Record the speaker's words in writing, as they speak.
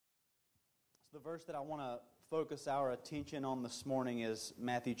The verse that I want to focus our attention on this morning is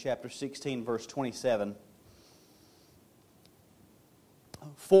Matthew chapter 16, verse 27.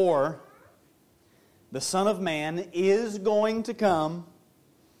 For the Son of Man is going to come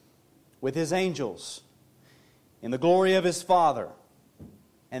with His angels in the glory of His Father,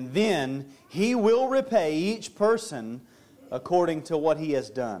 and then He will repay each person according to what he has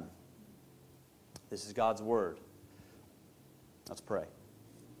done. This is God's Word. Let's pray.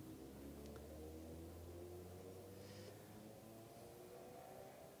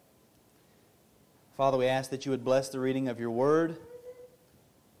 Father, we ask that You would bless the reading of Your Word,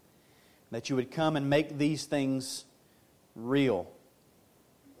 that You would come and make these things real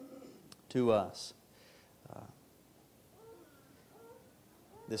to us.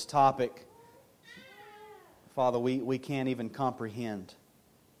 This topic, Father, we can't even comprehend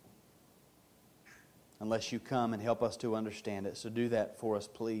unless You come and help us to understand it. So do that for us,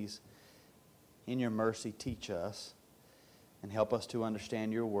 please. In Your mercy, teach us and help us to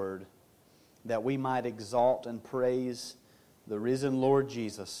understand Your Word, that we might exalt and praise the risen Lord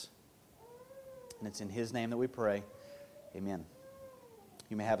Jesus. And it's in His name that we pray. Amen.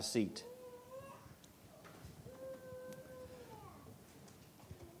 You may have a seat.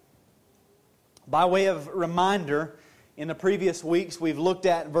 By way of reminder, in the previous weeks we've looked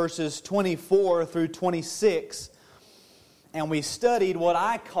at verses 24 through 26, and we studied what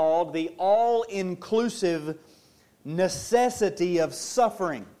I called the all-inclusive necessity of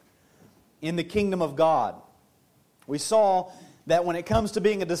suffering in the kingdom of God. We saw that when it comes to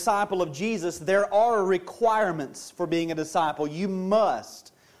being a disciple of Jesus, there are requirements for being a disciple. You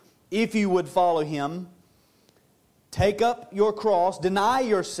must, if you would follow Him, take up your cross, deny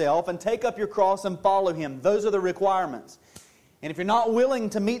yourself, and take up your cross and follow Him. Those are the requirements. And if you're not willing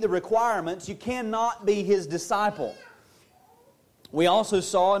to meet the requirements, you cannot be His disciple. We also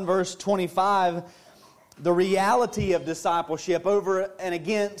saw in verse 25 the reality of discipleship over and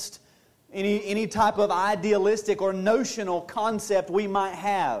against any type of idealistic or notional concept we might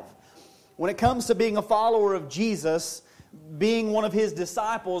have. When it comes to being a follower of Jesus, being one of His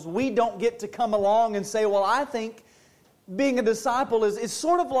disciples, we don't get to come along and say, well, I think being a disciple is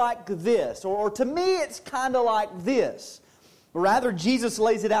sort of like this, or to me it's kind of like this. Rather, Jesus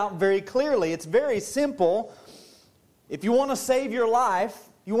lays it out very clearly. It's very simple. If you want to save your life,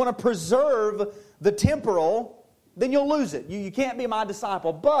 you want to preserve the temporal, then you'll lose it. You can't be my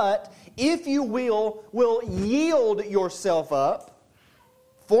disciple. But if you will yield yourself up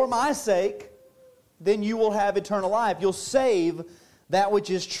for my sake, then you will have eternal life. You'll save that which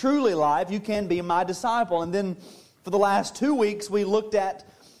is truly life. You can be my disciple. And then for the last 2 weeks, we looked at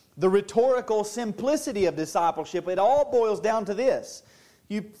the rhetorical simplicity of discipleship. It all boils down to this.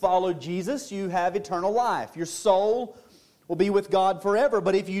 You follow Jesus, you have eternal life. Your soul will be with God forever.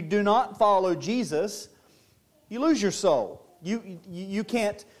 But if you do not follow Jesus, you lose your soul. You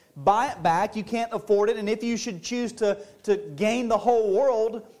can't buy it back. You can't afford it. And if you should choose to gain the whole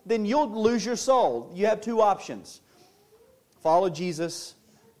world, then you'll lose your soul. You have two options. Follow Jesus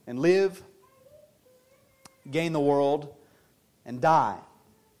and live, gain the world, and die.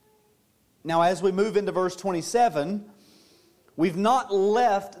 Now, as we move into verse 27, we've not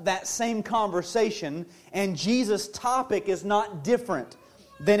left that same conversation, and Jesus' topic is not different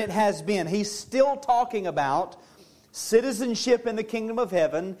than it has been. He's still talking about citizenship in the kingdom of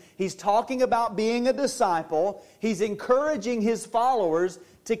heaven. He's talking about being a disciple. He's encouraging His followers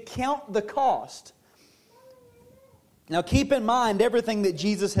to count the cost. Now keep in mind everything that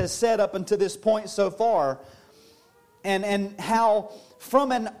Jesus has said up until this point so far, and how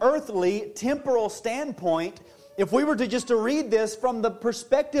from an earthly, temporal standpoint, if we were to read this from the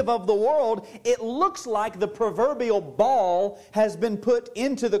perspective of the world, it looks like the proverbial ball has been put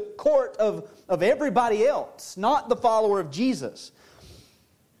into the court of everybody else, not the follower of Jesus.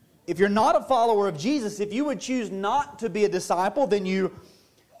 If you're not a follower of Jesus, if you would choose not to be a disciple, then you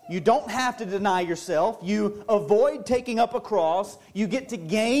don't have to deny yourself. You avoid taking up a cross. You get to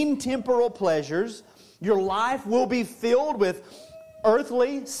gain temporal pleasures. Your life will be filled with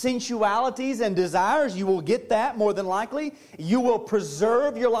earthly sensualities and desires. You will get that more than likely. You will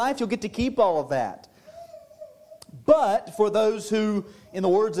preserve your life. You'll get to keep all of that. But for those who, in the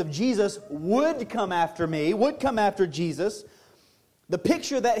words of Jesus, would come after me, would come after Jesus, the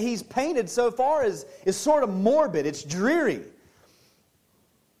picture that He's painted so far is sort of morbid. It's dreary.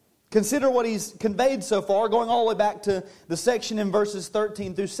 Consider what He's conveyed so far, going all the way back to the section in verses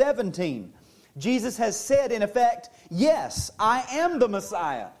 13 through 17. Jesus has said, in effect, yes, I am the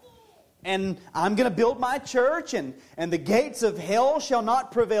Messiah. And I'm going to build my church, and the gates of hell shall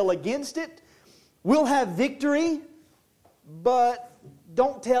not prevail against it. We'll have victory, but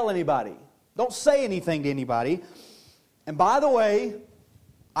don't tell anybody. Don't say anything to anybody. And by the way,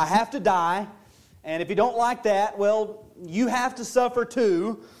 I have to die. And if you don't like that, well, you have to suffer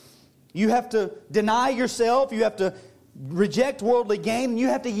too. You have to deny yourself. You have to reject worldly gain. And you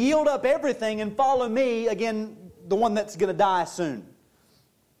have to yield up everything and follow me, again, the one that's going to die soon.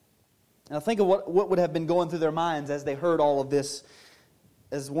 And I think of what would have been going through their minds as they heard all of this.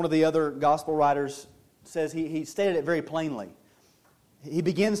 As one of the other gospel writers says, he stated it very plainly. He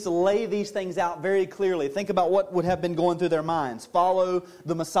begins to lay these things out very clearly. Think about what would have been going through their minds. Follow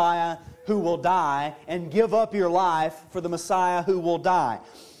the Messiah who will die and give up your life for the Messiah who will die.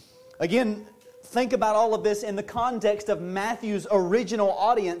 Again, think about all of this in the context of Matthew's original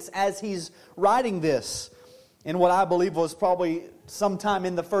audience as he's writing this in what I believe was probably sometime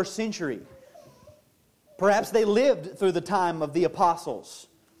in the first century. Perhaps they lived through the time of the apostles.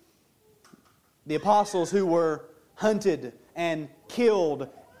 The apostles who were hunted and killed,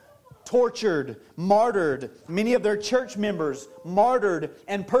 tortured, martyred. Many of their church members martyred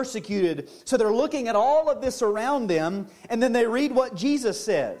and persecuted. So they're looking at all of this around them, and then they read what Jesus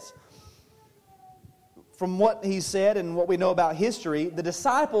says. From what he said and what we know about history, the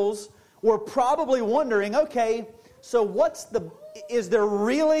disciples were probably wondering, okay, so is there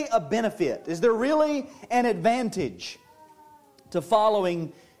really a benefit? Is there really an advantage to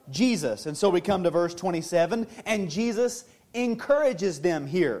following Jesus? And so we come to verse 27, and Jesus encourages them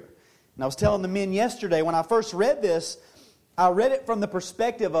here. And I was telling the men yesterday, when I first read this, I read it from the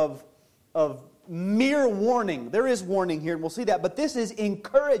perspective of mere warning. There is warning here, and we'll see that. But this is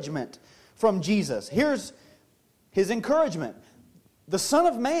encouragement from Jesus. Here's His encouragement. The Son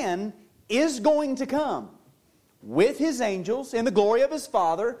of Man is going to come with His angels in the glory of His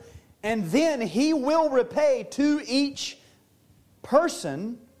Father, and then He will repay to each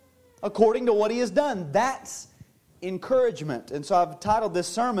person according to what he has done. That's encouragement. And so I've titled this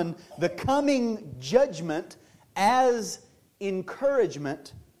sermon, The Coming Judgment as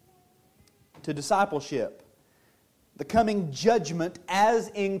Encouragement to Discipleship. The coming judgment as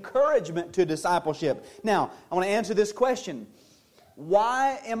encouragement to discipleship. Now, I want to answer this question.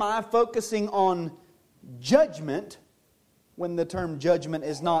 Why am I focusing on judgment when the term judgment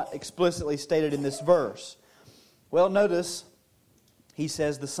is not explicitly stated in this verse? Well, notice he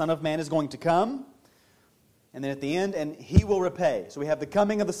says the Son of Man is going to come, and then at the end, and He will repay. So we have the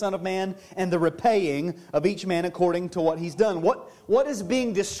coming of the Son of Man and the repaying of each man according to what he's done. What is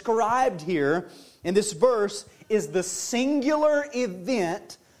being described here in this verse is the singular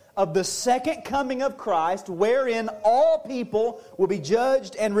event of the second coming of Christ, wherein all people will be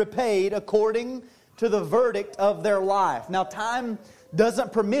judged and repaid according to the verdict of their life. Now, time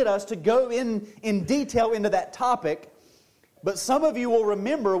doesn't permit us to go in detail into that topic, but some of you will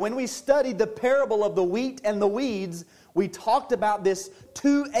remember when we studied the parable of the wheat and the weeds, we talked about this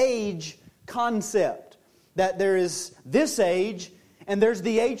two-age concept. That there is this age and there's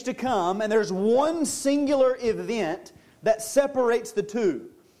the age to come, and there's one singular event that separates the two.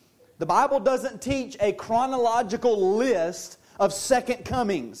 The Bible doesn't teach a chronological list of second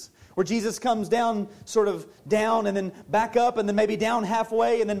comings, where Jesus comes down, sort of down and then back up and then maybe down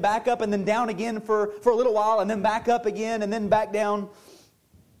halfway and then back up and then down again for a little while and then back up again and then back down.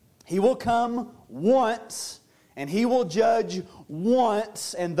 He will come once and He will judge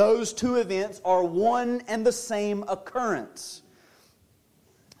once, and those two events are one and the same occurrence.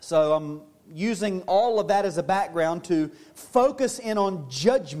 So I'm using all of that as a background to focus in on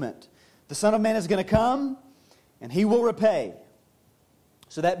judgment. The Son of Man is going to come and He will repay.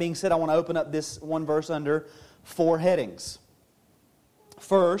 So that being said, I want to open up this one verse under 4 headings.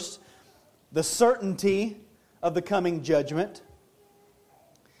 First, the certainty of the coming judgment.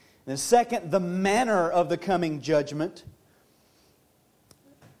 Then second, the manner of the coming judgment.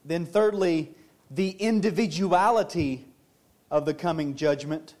 Then thirdly, the individuality of the coming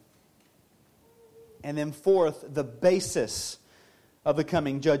judgment. And then fourth, the basis of the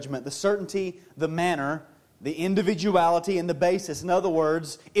coming judgment. The certainty, the manner, the individuality, and the basis. In other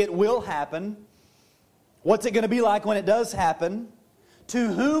words, it will happen. What's it going to be like when it does happen?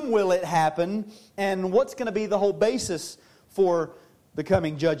 To whom will it happen? And what's going to be the whole basis for the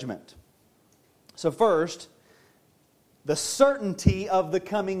coming judgment? So first, the certainty of the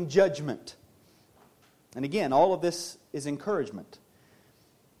coming judgment. And again, all of this is encouragement.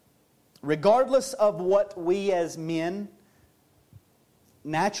 Regardless of what we as men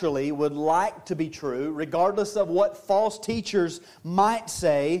naturally would like to be true, regardless of what false teachers might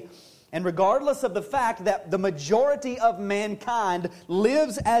say, and regardless of the fact that the majority of mankind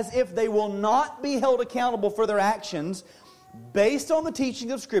lives as if they will not be held accountable for their actions, based on the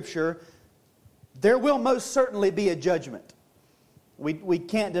teaching of Scripture, there will most certainly be a judgment. We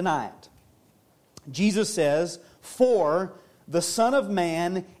can't deny it. Jesus says, "For the Son of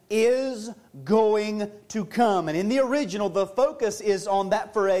Man is going to come." And in the original, the focus is on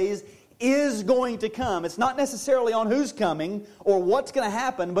that phrase, "is going to come." It's not necessarily on who's coming or what's going to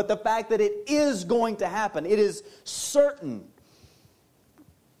happen, but the fact that it is going to happen. It is certain.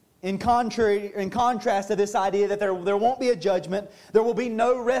 In contrast to this idea that there won't be a judgment, there will be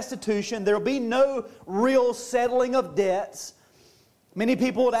no restitution, there will be no real settling of debts. Many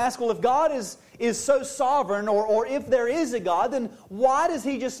people would ask, well, if God is so sovereign, or if there is a God, then why does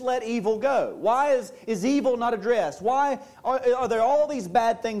He just let evil go? Why is evil not addressed? Why are there all these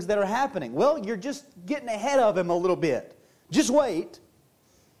bad things that are happening? Well, you're just getting ahead of Him a little bit. Just wait,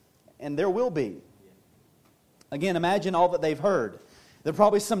 and there will be. Again, imagine all that they've heard. There's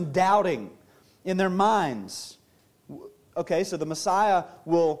probably some doubting in their minds. Okay, so the Messiah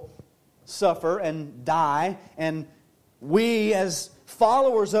will suffer and die, and we as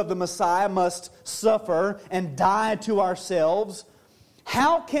followers of the Messiah must suffer and die to ourselves.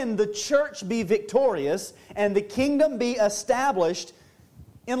 How can the church be victorious and the kingdom be established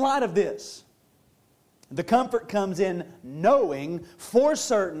in light of this? The comfort comes in knowing for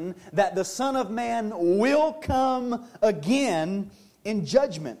certain that the Son of Man will come again in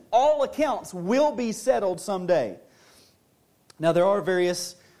judgment. All accounts will be settled someday. Now, there are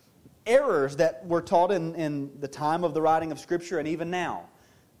various errors that were taught in the time of the writing of Scripture and even now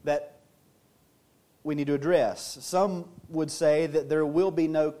that we need to address. Some would say that there will be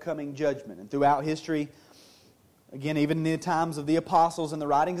no coming judgment. And throughout history, again, even in the times of the apostles and the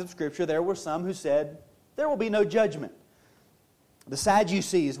writings of Scripture, there were some who said there will be no judgment. The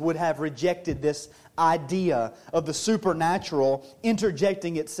Sadducees would have rejected this idea of the supernatural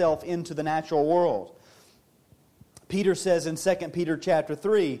interjecting itself into the natural world. Peter says in 2 Peter chapter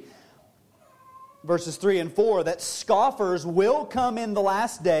 3, verses 3 and 4, that scoffers will come in the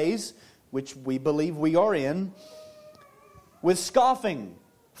last days, which we believe we are in, with scoffing,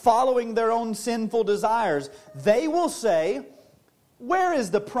 following their own sinful desires. They will say, "Where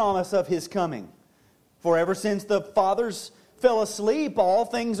is the promise of His coming? For ever since the fathers fell asleep, all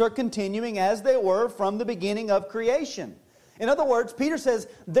things are continuing as they were from the beginning of creation." In other words, Peter says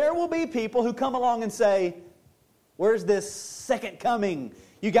there will be people who come along and say, "Where's this second coming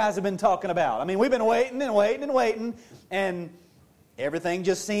you guys have been talking about? I mean, we've been waiting and waiting and waiting, and everything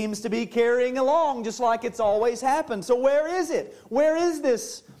just seems to be carrying along just like it's always happened. So where is it? Where is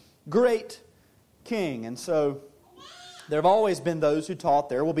this great King?" And so there have always been those who taught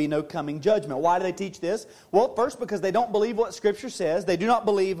there will be no coming judgment. Why do they teach this? Well, first, because they don't believe what Scripture says. They do not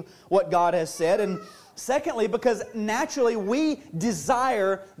believe what God has said. And secondly, because naturally we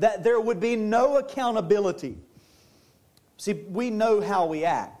desire that there would be no accountability. See, we know how we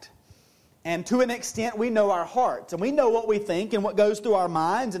act. And to an extent, we know our hearts. And we know what we think and what goes through our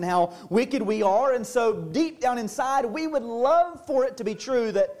minds and how wicked we are. And so deep down inside, we would love for it to be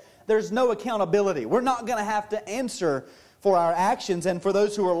true that there's no accountability. We're not going to have to answer for our actions. And for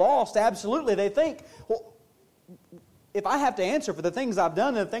those who are lost, absolutely, they think, well, if I have to answer for the things I've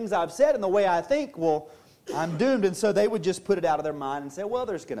done and the things I've said and the way I think, well, I'm doomed. And so they would just put it out of their mind and say, well,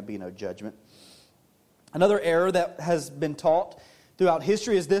 there's going to be no judgment. Another error that has been taught throughout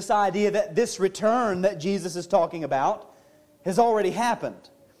history is this idea that this return that Jesus is talking about has already happened.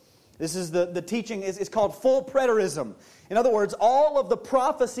 This is the teaching, it's called full preterism. In other words, all of the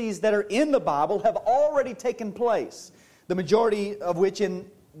prophecies that are in the Bible have already taken place. The majority of which in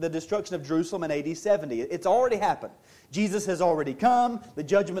the destruction of Jerusalem in AD 70. It's already happened. Jesus has already come. The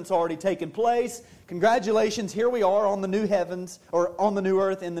judgment's already taken place. Congratulations, here we are on the new heavens, or on the new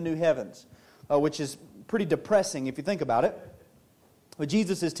earth in the new heavens. Which is pretty depressing if you think about it. But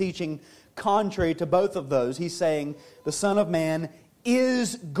Jesus is teaching contrary to both of those. He's saying the Son of Man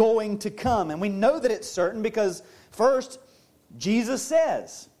is going to come. And we know that it's certain because first, Jesus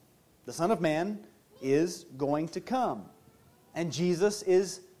says the Son of Man is going to come. And Jesus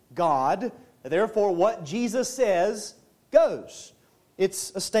is God. Therefore, what Jesus says goes.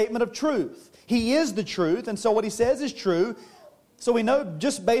 It's a statement of truth. He is the truth, and so what He says is true. So we know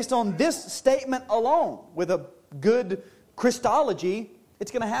just based on this statement alone, with a good Christology,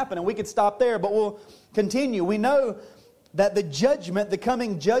 it's going to happen. And we could stop there, but we'll continue. We know that the judgment, the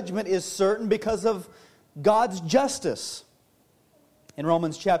coming judgment, is certain because of God's justice. In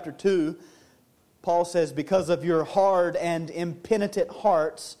Romans chapter 2, Paul says, because of your hard and impenitent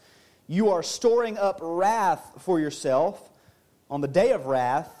hearts, you are storing up wrath for yourself on the day of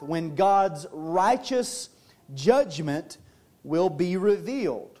wrath, when God's righteous judgment will be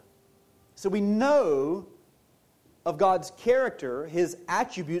revealed. So we know of God's character, His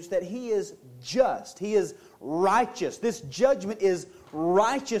attributes, that He is just. He is righteous. This judgment is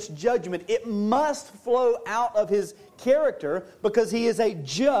righteous judgment. It must flow out of His character because He is a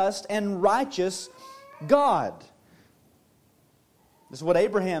just and righteous God. This is what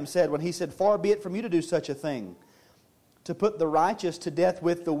Abraham said when he said, "Far be it from you to do such a thing, to put the righteous to death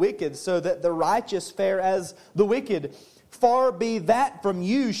with the wicked, so that the righteous fare as the wicked. Far be that from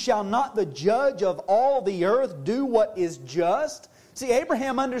you. Shall not the judge of all the earth do what is just?" See,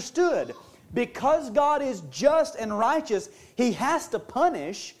 Abraham understood, because God is just and righteous, He has to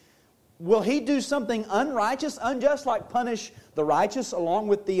punish. Will He do something unrighteous, unjust, like punish the righteous along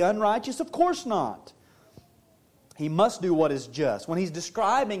with the unrighteous? Of course not. He must do what is just. When He's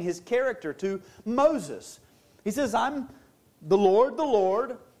describing His character to Moses, He says, "I'm the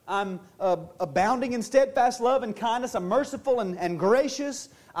Lord. I'm abounding in steadfast love and kindness. I'm merciful and gracious.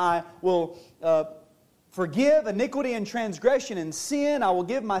 I will forgive iniquity and transgression and sin. I will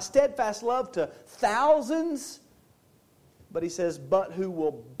give my steadfast love to thousands." But He says, "But who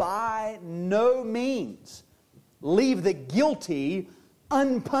will by no means leave the guilty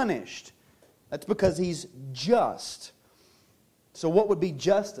unpunished." That's because He's just. So what would be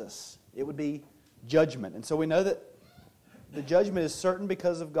justice? It would be judgment. And so we know that the judgment is certain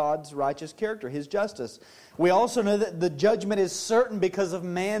because of God's righteous character, His justice. We also know that the judgment is certain because of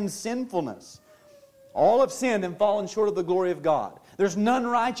man's sinfulness. All have sinned and fallen short of the glory of God. There's none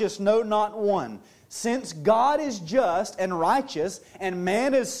righteous, no, not one. Since God is just and righteous and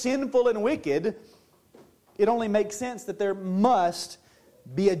man is sinful and wicked, it only makes sense that there must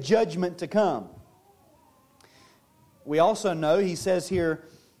be a judgment to come. We also know, He says here,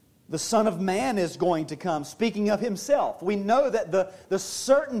 the Son of Man is going to come, speaking of Himself. We know that the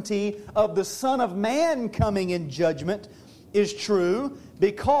certainty of the Son of Man coming in judgment is true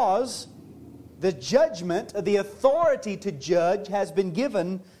because the judgment, the authority to judge, has been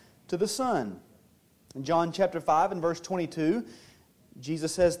given to the Son. In John chapter 5 and verse 22,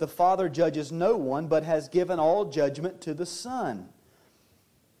 Jesus says, "The Father judges no one, but has given all judgment to the Son."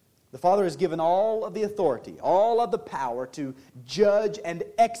 The Father has given all of the authority, all of the power to judge and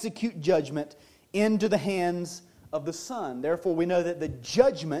execute judgment into the hands of the Son. Therefore, we know that the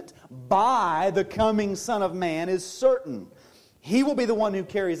judgment by the coming Son of Man is certain. He will be the one who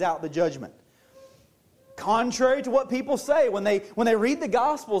carries out the judgment. Contrary to what people say when they read the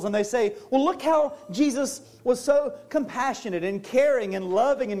Gospels and they say, "Well, look how Jesus was so compassionate and caring and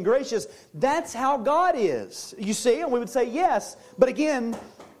loving and gracious. That's how God is." You see, and we would say, yes, but again,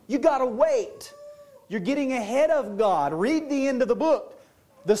 you got to wait. You're getting ahead of God. Read the end of the book.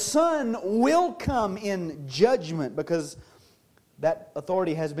 The Son will come in judgment because that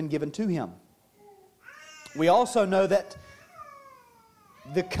authority has been given to Him. We also know that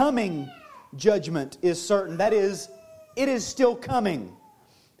the coming judgment is certain. That is, it is still coming.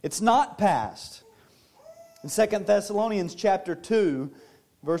 It's not past. In 2 Thessalonians chapter 2,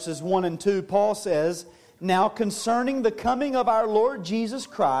 verses 1 and 2, Paul says, "Now concerning the coming of our Lord Jesus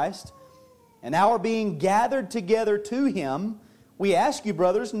Christ and our being gathered together to Him, we ask you,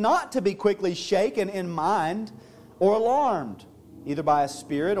 brothers, not to be quickly shaken in mind or alarmed, either by a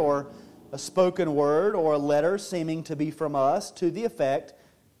spirit or a spoken word or a letter seeming to be from us, to the effect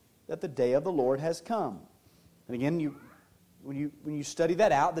that the day of the Lord has come." And again, when you study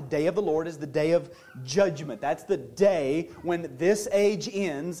that out, the day of the Lord is the day of judgment. That's the day when this age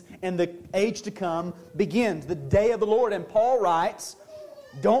ends and the age to come begins. The day of the Lord. And Paul writes,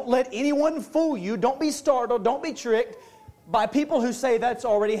 don't let anyone fool you. Don't be startled. Don't be tricked by people who say that's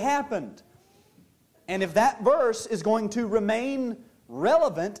already happened. And if that verse is going to remain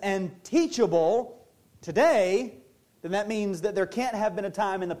relevant and teachable today, then that means that there can't have been a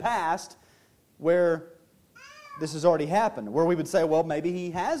time in the past where this has already happened, where we would say, well, maybe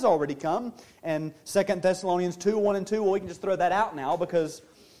He has already come. And 2 Thessalonians 2, 1 and 2, well, we can just throw that out now because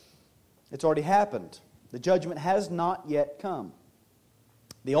it's already happened. The judgment has not yet come.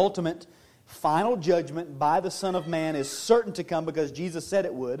 The ultimate, final judgment by the Son of Man is certain to come because Jesus said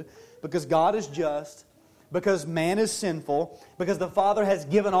it would, because God is just, because man is sinful, because the Father has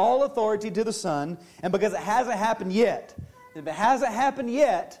given all authority to the Son, and because it hasn't happened yet. And if it hasn't happened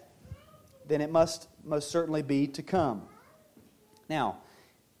yet, then it must most certainly be to come. Now,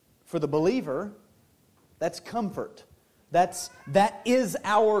 for the believer, that's comfort. That is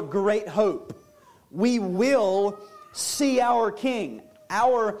our great hope. We will see our King.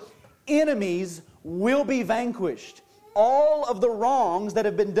 Our enemies will be vanquished. All of the wrongs that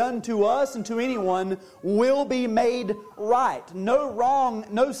have been done to us and to anyone will be made right. No wrong,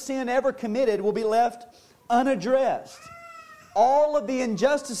 no sin ever committed will be left unaddressed. All of the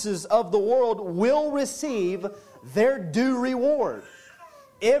injustices of the world will receive their due reward.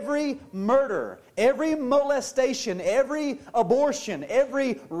 Every murder, every molestation, every abortion,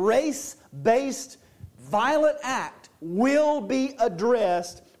 every race-based violent act will be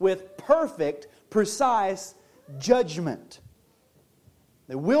addressed with perfect, precise judgment.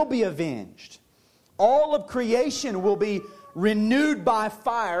 They will be avenged. All of creation will be renewed by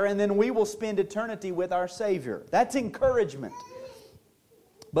fire, and then we will spend eternity with our Savior. That's encouragement.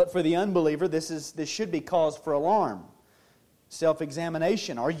 But for the unbeliever, this should be cause for alarm.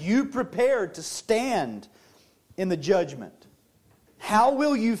 Self-examination. Are you prepared to stand in the judgment? How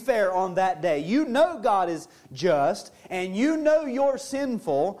will you fare on that day? You know God is just, and you know you're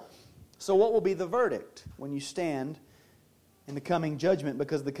sinful. So what will be the verdict when you stand in the coming judgment?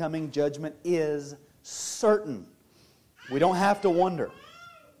 Because the coming judgment is certain. We don't have to wonder.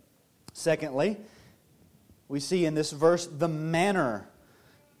 Secondly, we see in this verse the manner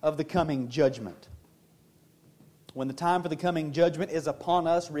of the coming judgment. When the time for the coming judgment is upon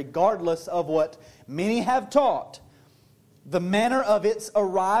us, regardless of what many have taught, the manner of its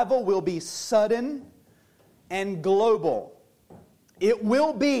arrival will be sudden and global. It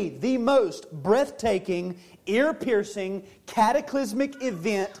will be the most breathtaking, ear-piercing, cataclysmic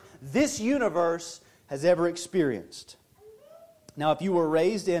event this universe has ever experienced. Now, if you were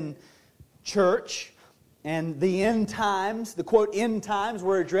raised in church and the end times, the quote, end times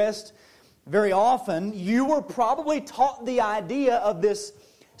were addressed very often, you were probably taught the idea of this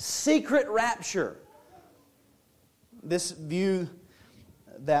secret rapture. This view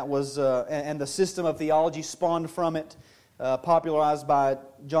that was, and the system of theology spawned from it, popularized by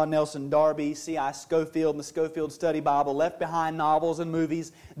John Nelson Darby, C.I. Scofield, and the Scofield Study Bible, Left Behind novels and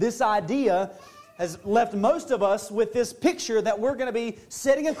movies. This idea has left most of us with this picture that we're going to be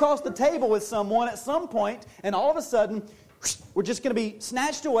sitting across the table with someone at some point, and all of a sudden, we're just going to be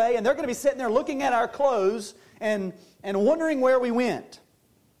snatched away, and they're going to be sitting there looking at our clothes and wondering where we went.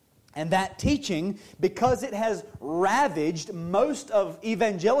 And that teaching, because it has ravaged most of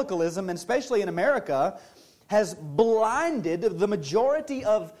evangelicalism, and especially in America, has blinded the majority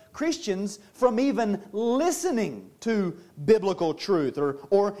of Christians from even listening to biblical truth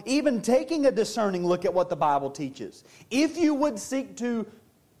or even taking a discerning look at what the Bible teaches. If you would seek to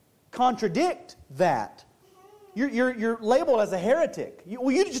contradict that, you're labeled as a heretic.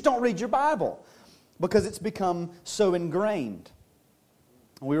 You just don't read your Bible because it's become so ingrained.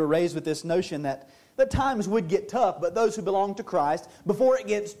 We were raised with this notion that times would get tough, but those who belong to Christ, before it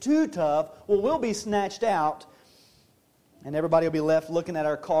gets too tough, we'll be snatched out, and everybody will be left looking at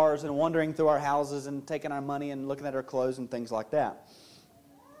our cars and wandering through our houses and taking our money and looking at our clothes and things like that.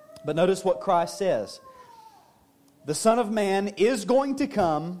 But notice what Christ says. The Son of Man is going to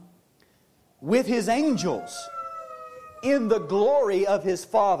come with His angels in the glory of His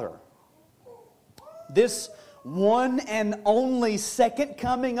Father. This one and only second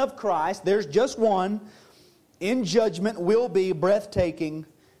coming of Christ, there's just one, in judgment will be breathtaking,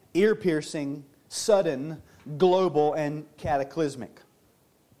 ear-piercing, sudden, global, and cataclysmic.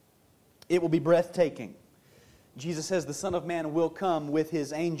 It will be breathtaking. Jesus says the Son of Man will come with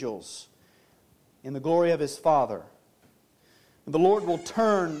His angels in the glory of His Father. The Lord will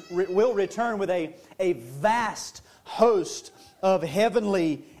return with a vast host of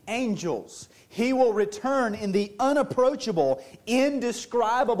heavenly angels. He will return in the unapproachable,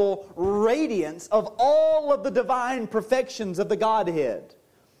 indescribable radiance of all of the divine perfections of the Godhead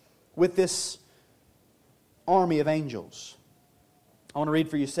with this army of angels. I want to read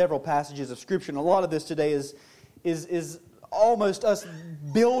for you several passages of Scripture, and a lot of this today is almost us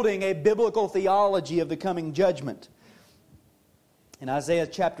building a biblical theology of the coming judgment. In Isaiah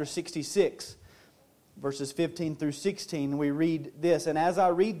chapter 66, verses 15 through 16, we read this. And as I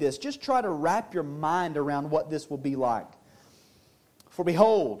read this, just try to wrap your mind around what this will be like. For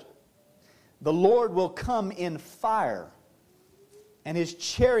behold, the Lord will come in fire, and His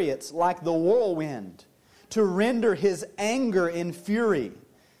chariots like the whirlwind, to render His anger in fury,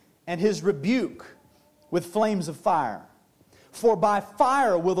 and His rebuke with flames of fire. For by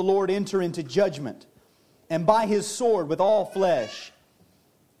fire will the Lord enter into judgment, and by His sword with all flesh,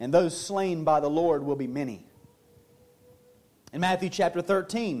 and those slain by the Lord will be many. In Matthew chapter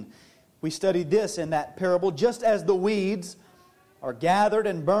 13, we studied this in that parable. Just as the weeds are gathered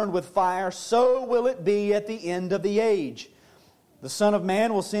and burned with fire, so will it be at the end of the age. The Son of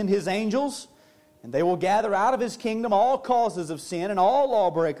Man will send His angels, and they will gather out of His kingdom all causes of sin and all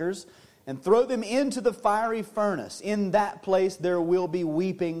lawbreakers, and throw them into the fiery furnace. In that place there will be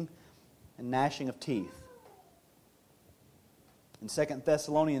weeping and gnashing of teeth. In 2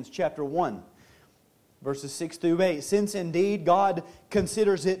 Thessalonians chapter 1, verses 6 through 8, since indeed God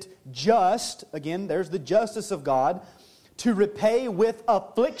considers it just, again, there's the justice of God, to repay with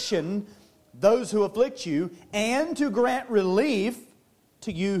affliction those who afflict you, and to grant relief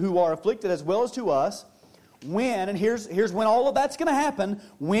to you who are afflicted as well as to us, when, and here's when all of that's going to happen,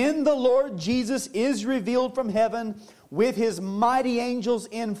 when the Lord Jesus is revealed from heaven with His mighty angels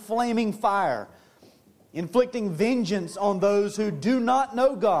in flaming fire, inflicting vengeance on those who do not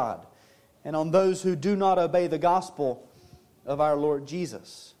know God and on those who do not obey the gospel of our Lord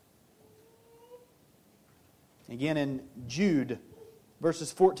Jesus. Again in Jude,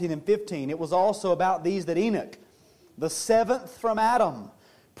 verses 14 and 15, it was also about these that Enoch, the seventh from Adam,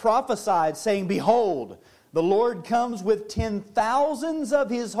 prophesied, saying, Behold, the Lord comes with 10,000s of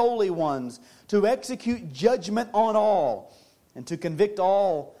His holy ones to execute judgment on all and to convict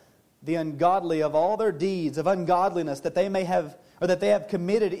all the ungodly of all their deeds of ungodliness that they have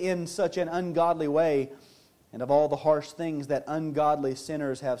committed in such an ungodly way, and of all the harsh things that ungodly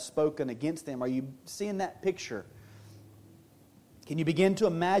sinners have spoken against them. Are you seeing that picture? Can you begin to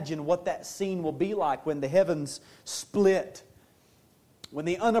imagine what that scene will be like when the heavens split? When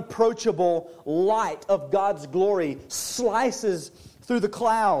the unapproachable light of God's glory slices through the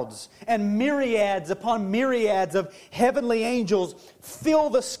clouds and myriads upon myriads of heavenly angels fill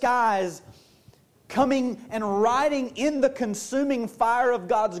the skies, coming and riding in the consuming fire of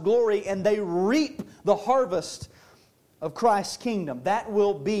God's glory, and they reap the harvest of Christ's kingdom. That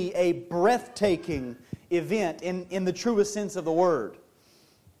will be a breathtaking event in the truest sense of the word.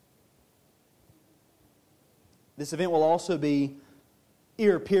 This event will also be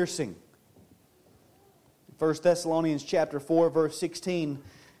ear-piercing. 1 Thessalonians chapter 4, verse 16,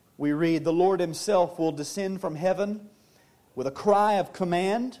 we read, The Lord Himself will descend from heaven with a cry of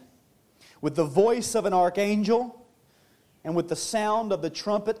command, with the voice of an archangel, and with the sound of the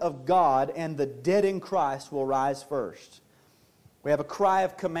trumpet of God, and the dead in Christ will rise first. We have a cry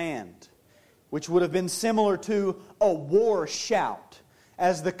of command, which would have been similar to a war shout,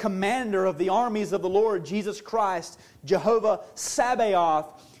 as the commander of the armies of the Lord Jesus Christ, Jehovah Sabaoth,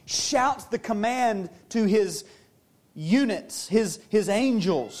 shouts the command to His units, His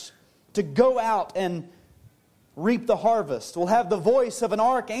angels, to go out and reap the harvest. We'll have the voice of an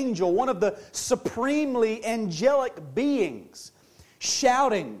archangel, one of the supremely angelic beings,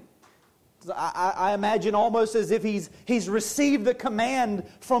 shouting. I imagine almost as if he's received the command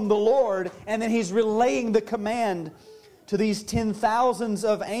from the Lord, and then he's relaying the command to these 10,000s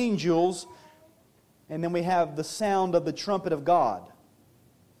of angels. And then we have the sound of the trumpet of God.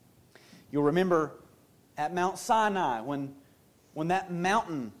 You'll remember at Mount Sinai when that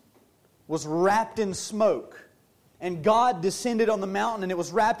mountain was wrapped in smoke, and God descended on the mountain, and it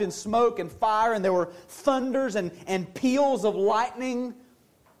was wrapped in smoke and fire, and there were thunders and peals of lightning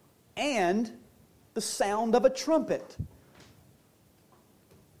and the sound of a trumpet.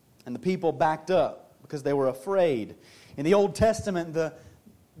 And the people backed up because they were afraid. In the Old Testament,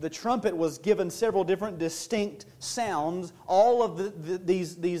 the trumpet was given several different distinct sounds. All of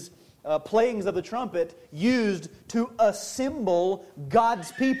these playings of the trumpet used to assemble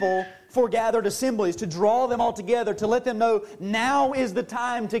God's people for gathered assemblies, to draw them all together, to let them know now is the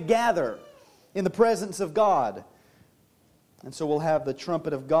time to gather in the presence of God. And so we'll have the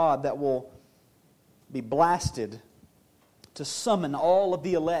trumpet of God that will be blasted to summon all of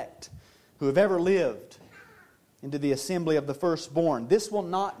the elect who have ever lived into the assembly of the firstborn. This will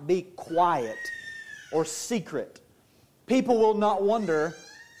not be quiet or secret. People will not wonder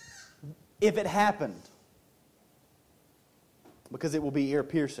if it happened, because it will be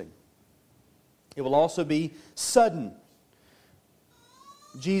ear-piercing. It will also be sudden.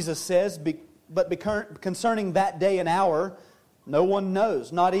 Jesus says, but concerning that day and hour, no one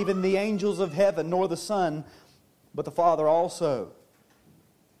knows, not even the angels of heaven, nor the Son, but the Father also.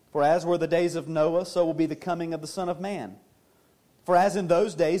 For as were the days of Noah, so will be the coming of the Son of Man. For as in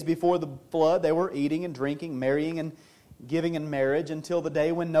those days before the flood, they were eating and drinking, marrying and giving in marriage, until the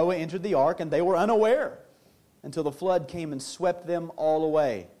day when Noah entered the ark, and they were unaware, until the flood came and swept them all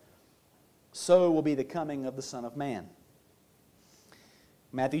away. So will be the coming of the Son of Man.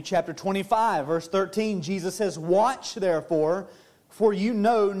 Matthew chapter 25, verse 13, Jesus says, Watch therefore, for you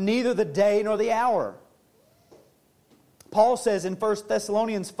know neither the day nor the hour. Paul says in 1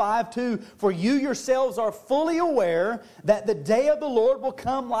 Thessalonians 5:2, For you yourselves are fully aware that the day of the Lord will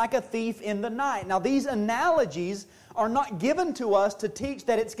come like a thief in the night. Now these analogies are not given to us to teach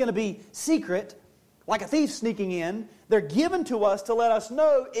that it's going to be secret, like a thief sneaking in. They're given to us to let us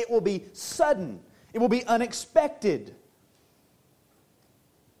know it will be sudden. It will be unexpected.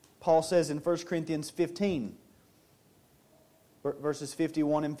 Paul says in 1 Corinthians 15, verses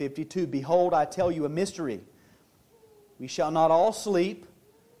 51 and 52, Behold, I tell you a mystery. We shall not all sleep,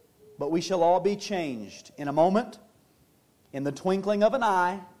 but we shall all be changed in a moment, in the twinkling of an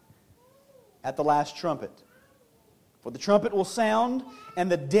eye at the last trumpet. For the trumpet will sound,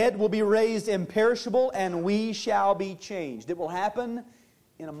 and the dead will be raised imperishable, and we shall be changed. It will happen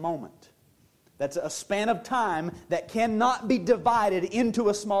in a moment. That's a span of time that cannot be divided into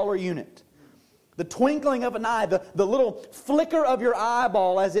a smaller unit. The twinkling of an eye, the little flicker of your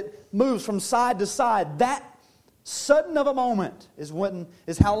eyeball as it moves from side to side, that sudden of a moment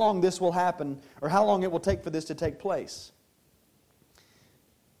is how long this will happen, or how long it will take for this to take place.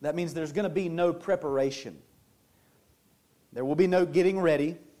 That means there's going to be no preparation. There will be no getting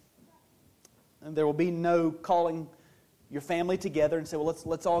ready. And there will be no calling your family together and say, well,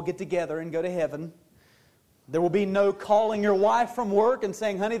 let's all get together and go to heaven. There will be no calling your wife from work and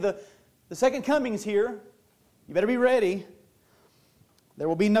saying, honey, the second coming's here. You better be ready. There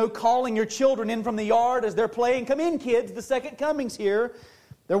will be no calling your children in from the yard as they're playing. Come in, kids, the second coming's here.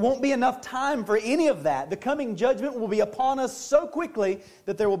 There won't be enough time for any of that. The coming judgment will be upon us so quickly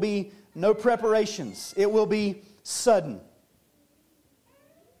that there will be no preparations. It will be sudden.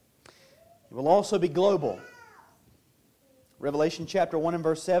 It will also be global. Revelation chapter 1 and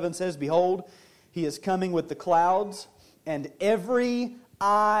verse 7 says, behold, He is coming with the clouds, and every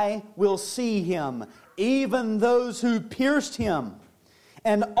eye will see Him, even those who pierced Him.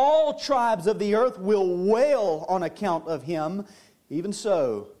 And all tribes of the earth will wail on account of Him. Even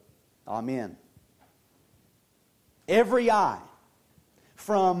so, amen. Every eye,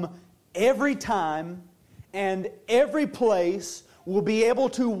 from every time and every place, will be able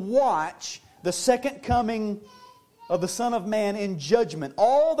to watch the second coming of the Son of Man in judgment.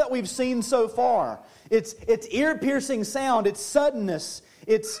 All that we've seen so far, it's ear-piercing sound, its suddenness,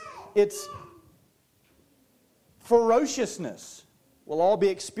 its ferociousness, will all be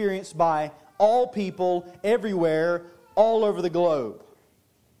experienced by all people, everywhere, all over the globe.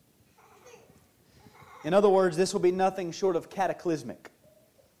 In other words, this will be nothing short of cataclysmic.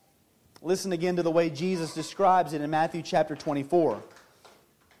 Listen again to the way Jesus describes it in Matthew chapter 24.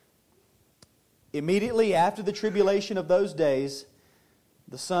 Immediately after the tribulation of those days,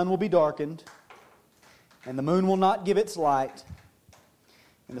 the sun will be darkened, and the moon will not give its light,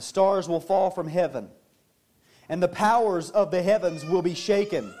 and the stars will fall from heaven, and the powers of the heavens will be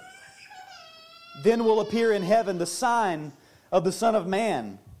shaken. Then will appear in heaven the sign of the Son of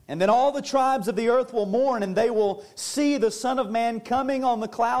Man. And then all the tribes of the earth will mourn, and they will see the Son of Man coming on the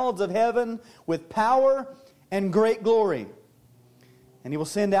clouds of heaven with power and great glory. And He will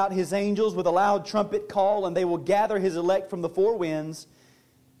send out His angels with a loud trumpet call, and they will gather His elect from the four winds,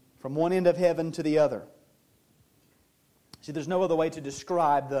 from one end of heaven to the other. See, there's no other way to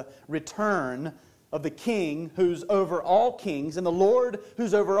describe the return of the King who's over all kings and the Lord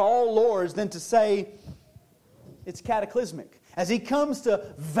who's over all lords than to say it's cataclysmic. As He comes to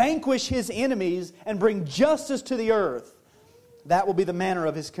vanquish His enemies and bring justice to the earth, that will be the manner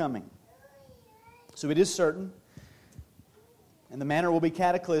of His coming. So it is certain, and the manner will be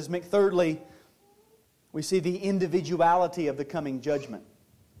cataclysmic. Thirdly, we see the individuality of the coming judgment.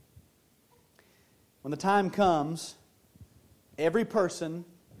 When the time comes, every person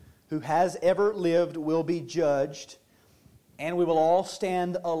who has ever lived will be judged, and we will all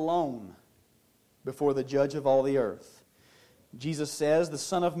stand alone before the Judge of all the earth. Jesus says the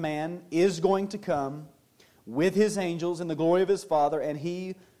Son of Man is going to come with His angels in the glory of His Father,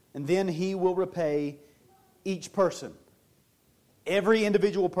 and then He will repay each person, every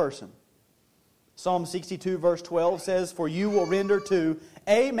individual person. Psalm 62 verse 12 says, for you will render to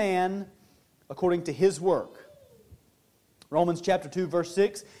a man according to his work. Romans chapter 2 verse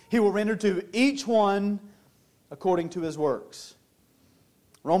 6, He will render to each one according to his works.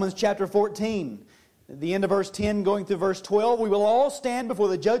 Romans chapter 14, at the end of verse 10 going through verse 12, we will all stand before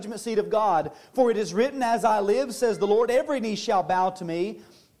the judgment seat of God. For it is written, as I live, says the Lord, every knee shall bow to me,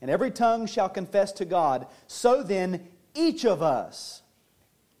 and every tongue shall confess to God. So then, each of us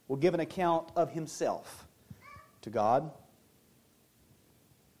will give an account of himself to God.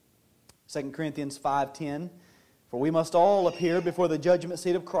 2 Corinthians 5:10, for we must all appear before the judgment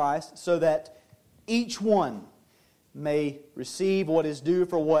seat of Christ, so that each one may receive what is due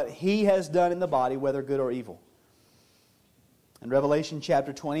for what he has done in the body, whether good or evil. In Revelation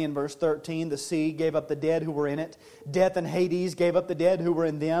chapter 20 and verse 13, the sea gave up the dead who were in it. Death and Hades gave up the dead who were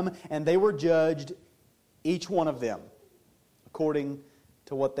in them, and they were judged, each one of them, according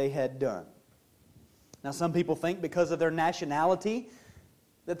to what they had done. Now some people think because of their nationality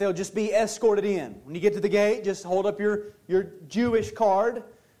that they'll just be escorted in. When you get to the gate, just hold up your Jewish card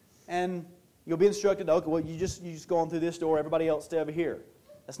and you'll be instructed, okay, well, you just go on through this door, everybody else stay over here.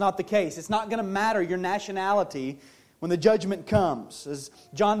 That's not the case. It's not going to matter your nationality when the judgment comes. As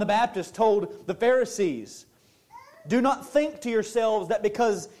John the Baptist told the Pharisees, Do not think to yourselves that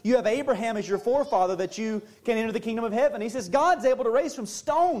because you have Abraham as your forefather that you can enter the kingdom of heaven. He says God's able to raise from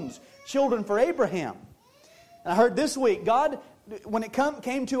stones children for Abraham. And I heard this week, God, when it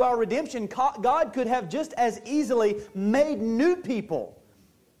came to our redemption, God could have just as easily made new people.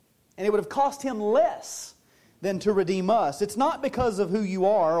 And it would have cost Him less than to redeem us. It's not because of who you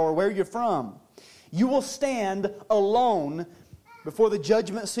are or where you're from. You will stand alone before the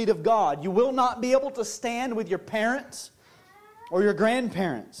judgment seat of God. You will not be able to stand with your parents or your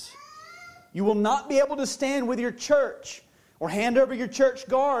grandparents. You will not be able to stand with your church or hand over your church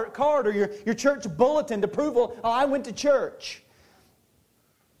card or your church bulletin to prove, well, I went to church.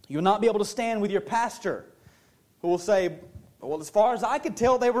 You will not be able to stand with your pastor who will say, well, as far as I could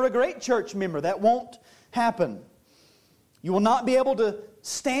tell, they were a great church member. That won't happen. You will not be able to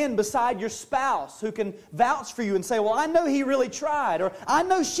stand beside your spouse who can vouch for you and say, well, I know he really tried, or I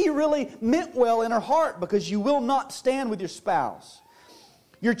know she really meant well in her heart, because you will not stand with your spouse.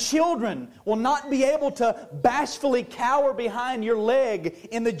 Your children will not be able to bashfully cower behind your leg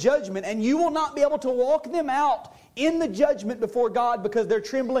in the judgment, and you will not be able to walk them out in the judgment before God because they're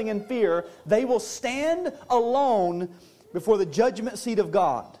trembling in fear. They will stand alone before the judgment seat of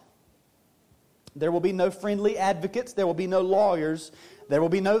God. There will be no friendly advocates. There will be no lawyers. There will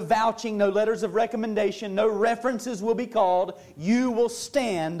be no vouching, no letters of recommendation. No references will be called. You will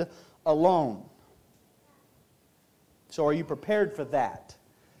stand alone. So are you prepared for that?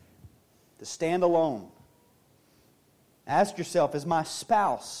 To stand alone? Ask yourself, is my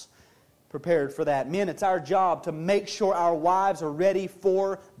spouse prepared for that? Men, it's our job to make sure our wives are ready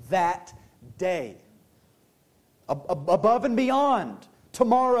for that day. Above and beyond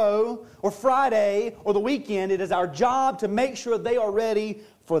tomorrow or Friday or the weekend, it is our job to make sure they are ready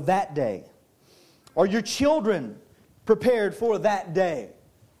for that day. Are your children prepared for that day?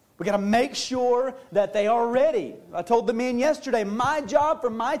 We've got to make sure that they are ready. I told the men yesterday, my job for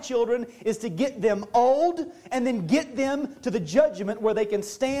my children is to get them old and then get them to the judgment where they can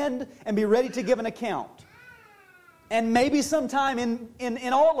stand and be ready to give an account. And maybe sometime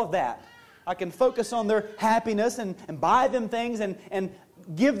in all of that, I can focus on their happiness and buy them things and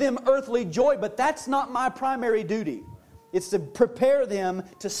give them earthly joy, but that's not my primary duty. It's to prepare them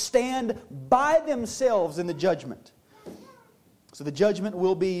to stand by themselves in the judgment. So the judgment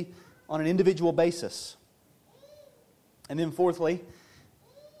will be on an individual basis. And then fourthly,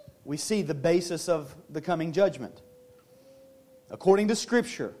 we see the basis of the coming judgment. According to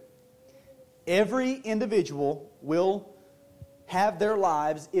Scripture, every individual will have their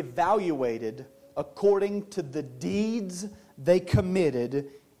lives evaluated according to the deeds they committed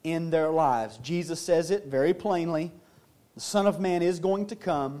in their lives. Jesus says it very plainly. The Son of Man is going to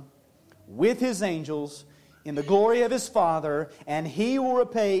come with His angels in the glory of His Father, and He will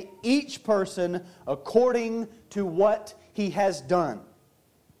repay each person according to what he has done.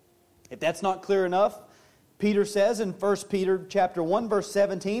 If that's not clear enough, Peter says in 1 Peter chapter 1, verse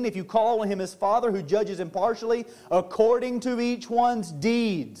 17, if you call on Him as Father who judges impartially according to each one's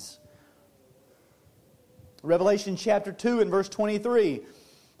deeds. Revelation chapter 2 and verse 23,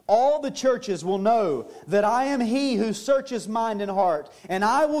 all the churches will know that I am He who searches mind and heart, and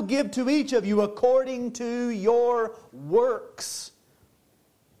I will give to each of you according to your works.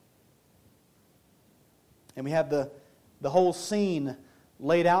 And we have the whole scene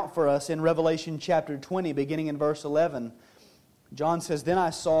laid out for us in Revelation chapter 20, beginning in verse 11. John says, then I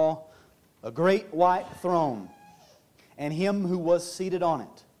saw a great white throne, and Him who was seated on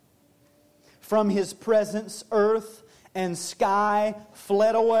it. From His presence, earth and sky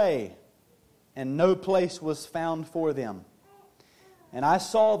fled away, and no place was found for them. And I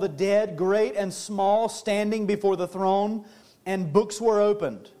saw the dead, great and small, standing before the throne, and books were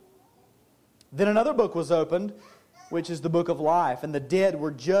opened. Then another book was opened, which is the book of life, and the dead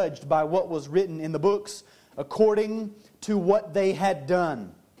were judged by what was written in the books according to what they had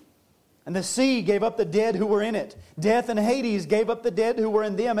done. And the sea gave up the dead who were in it. Death and Hades gave up the dead who were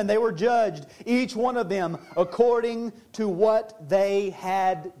in them, and they were judged, each one of them, according to what they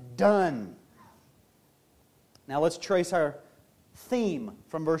had done. Now let's trace our theme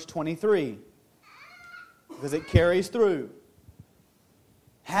from verse 23, because it carries through.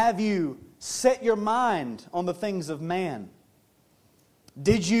 Have you set your mind on the things of man?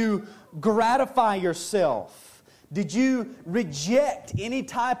 Did you gratify yourself? Did you reject any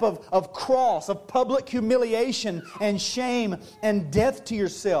type of cross, of public humiliation and shame and death to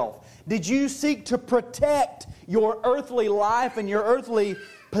yourself? Did you seek to protect your earthly life and your earthly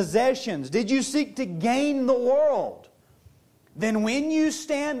possessions? Did you seek to gain the world? Then when you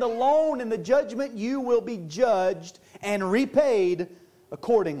stand alone in the judgment, you will be judged and repaid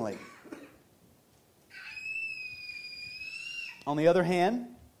accordingly. On the other hand,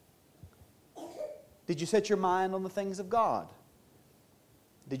 did you set your mind on the things of God?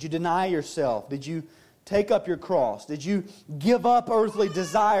 Did you deny yourself? Did you take up your cross? Did you give up earthly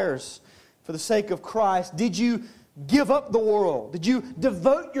desires for the sake of Christ? Did you give up the world? Did you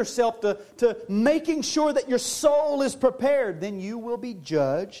devote yourself to making sure that your soul is prepared? Then you will be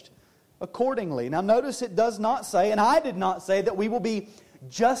judged accordingly. Now notice it does not say, and I did not say, that we will be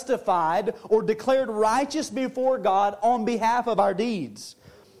justified or declared righteous before God on behalf of our deeds.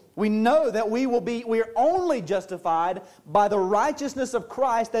 We know that we are only justified by the righteousness of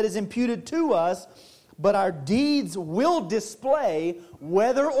Christ that is imputed to us, but our deeds will display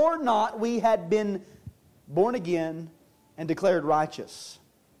whether or not we had been born again and declared righteous.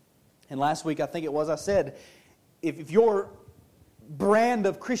 And last week, I think it was, I said, if your brand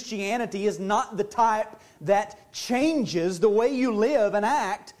of Christianity is not the type that changes the way you live and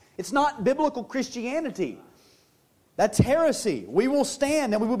act, it's not biblical Christianity. That's heresy. We will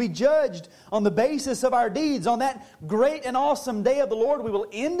stand and we will be judged on the basis of our deeds. On that great and awesome day of the Lord, we will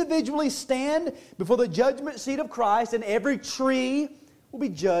individually stand before the judgment seat of Christ, and every tree will be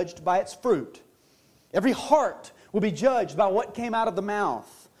judged by its fruit. Every heart will be judged by what came out of the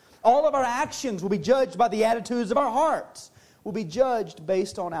mouth. All of our actions will be judged by the attitudes of our hearts. We'll be judged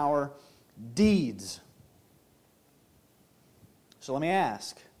based on our deeds. So let me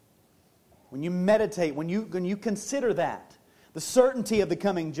ask, when you meditate, when you consider that, the certainty of the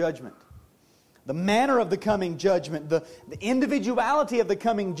coming judgment, the manner of the coming judgment, the individuality of the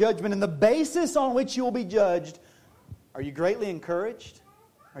coming judgment, and the basis on which you will be judged, are you greatly encouraged?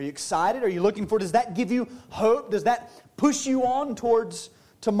 Are you excited? Are you looking for, does that give you hope? Does that push you on towards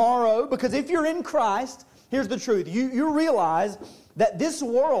tomorrow? Because if you're in Christ, here's the truth. You realize that this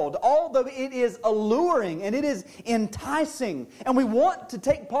world, although it is alluring and it is enticing, and we want to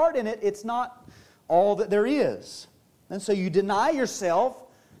take part in it, it's not all that there is. And so you deny yourself,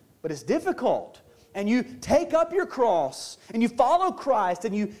 but it's difficult. And you take up your cross, and you follow Christ,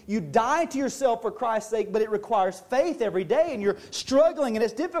 and you die to yourself for Christ's sake, but it requires faith every day, and you're struggling, and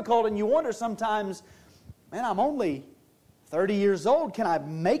it's difficult, and you wonder sometimes, man, I'm only 30 years old. Can I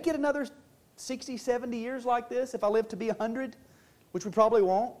make it another 60, 70 years like this if I live to be 100? Which we probably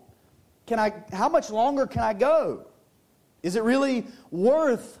won't. How much longer can I go? Is it really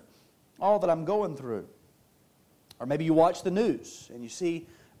worth all that I'm going through? Or maybe you watch the news and you see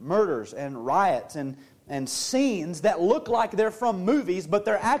murders and riots and scenes that look like they're from movies, but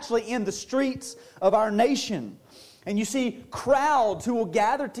they're actually in the streets of our nation. And you see crowds who will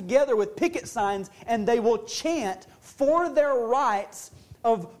gather together with picket signs, and they will chant for their rights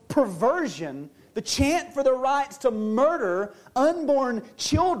of perversion, the chant for their rights to murder unborn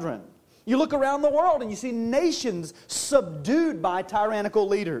children. You look around the world and you see nations subdued by tyrannical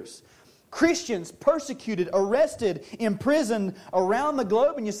leaders. Christians persecuted, arrested, imprisoned around the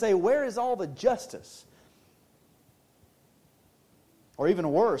globe, and you say, where is all the justice? Or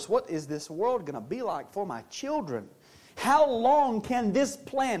even worse, what is this world going to be like for my children? How long can this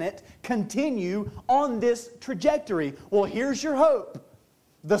planet continue on this trajectory? Well, here's your hope.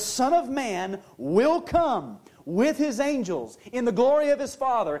 The Son of Man will come with His angels in the glory of His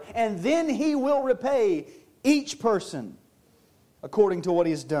Father, and then He will repay each person according to what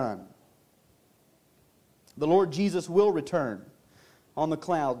he has done. The Lord Jesus will return on the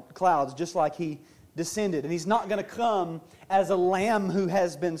clouds just like He descended. And He's not going to come as a lamb who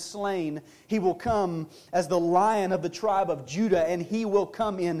has been slain. He will come as the Lion of the tribe of Judah, and He will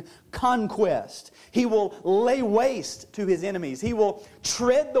come in conquest. He will lay waste to His enemies. He will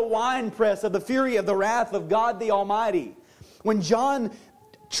tread the winepress of the fury of the wrath of God the Almighty. When John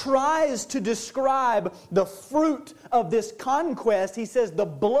tries to describe the fruit of this conquest, he says the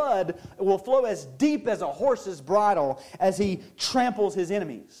blood will flow as deep as a horse's bridle as he tramples his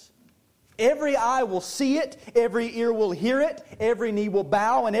enemies. Every eye will see it, every ear will hear it, every knee will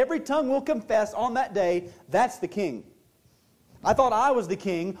bow, and every tongue will confess on that day, that's the King. I thought I was the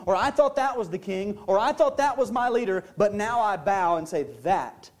king, or I thought that was the king, or I thought that was my leader, but now I bow and say,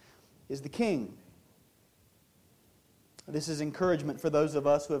 that is the King. This is encouragement for those of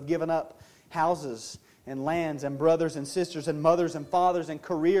us who have given up houses and lands and brothers and sisters and mothers and fathers and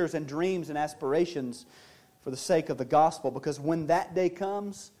careers and dreams and aspirations for the sake of the gospel, because when that day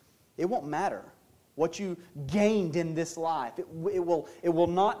comes, it won't matter what you gained in this life. It will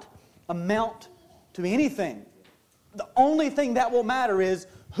not amount to anything. The only thing that will matter is,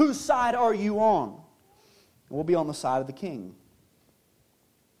 whose side are you on? We'll be on the side of the King.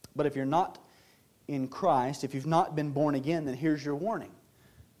 But if you're not in Christ, if you've not been born again, then here's your warning.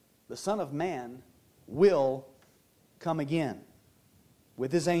 The Son of Man will come again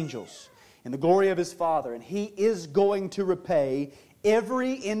with His angels in the glory of His Father, and He is going to repay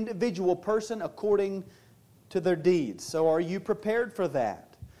every individual person according to their deeds. So are you prepared for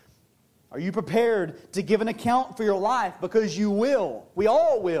that? Are you prepared to give an account for your life? Because you will. We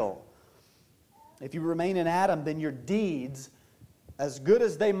all will. If you remain in Adam, then your deeds, as good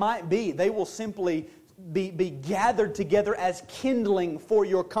as they might be, they will simply be gathered together as kindling for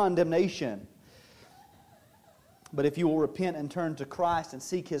your condemnation. But if you will repent and turn to Christ and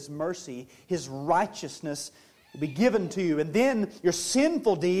seek His mercy, His righteousness will be given to you. And then your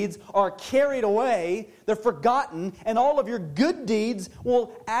sinful deeds are carried away, they're forgotten, and all of your good deeds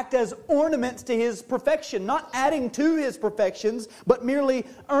will act as ornaments to His perfection, not adding to His perfections, but merely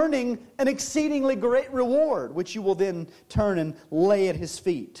earning an exceedingly great reward, which you will then turn and lay at His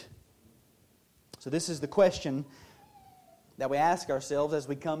feet. So this is the question that we ask ourselves as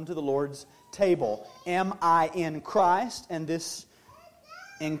we come to the Lord's table. Am I in Christ and this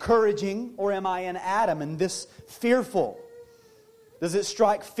encouraging, or am I in Adam and this fearful? Does it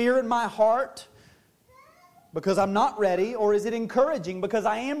strike fear in my heart because I'm not ready, or is it encouraging because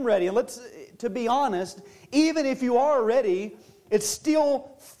I am ready? And to be honest, even if you are ready, it's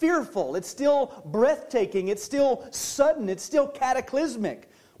still fearful, it's still breathtaking, it's still sudden, it's still cataclysmic.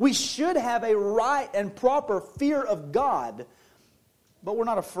 We should have a right and proper fear of God, but we're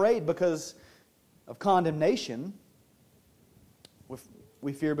not afraid because of condemnation.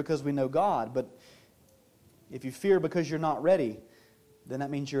 We fear because we know God. But if you fear because you're not ready, then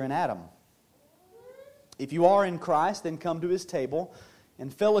that means you're in Adam. If you are in Christ, then come to His table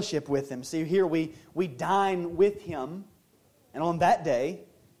and fellowship with Him. See, here we dine with Him, and on that day,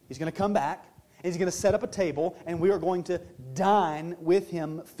 He's going to come back, and He's going to set up a table, and we are going to dine with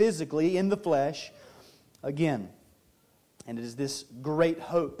Him physically in the flesh again. And it is this great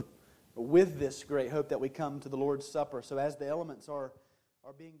hope, with this great hope, that we come to the Lord's Supper. So as the elements are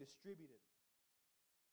being distributed,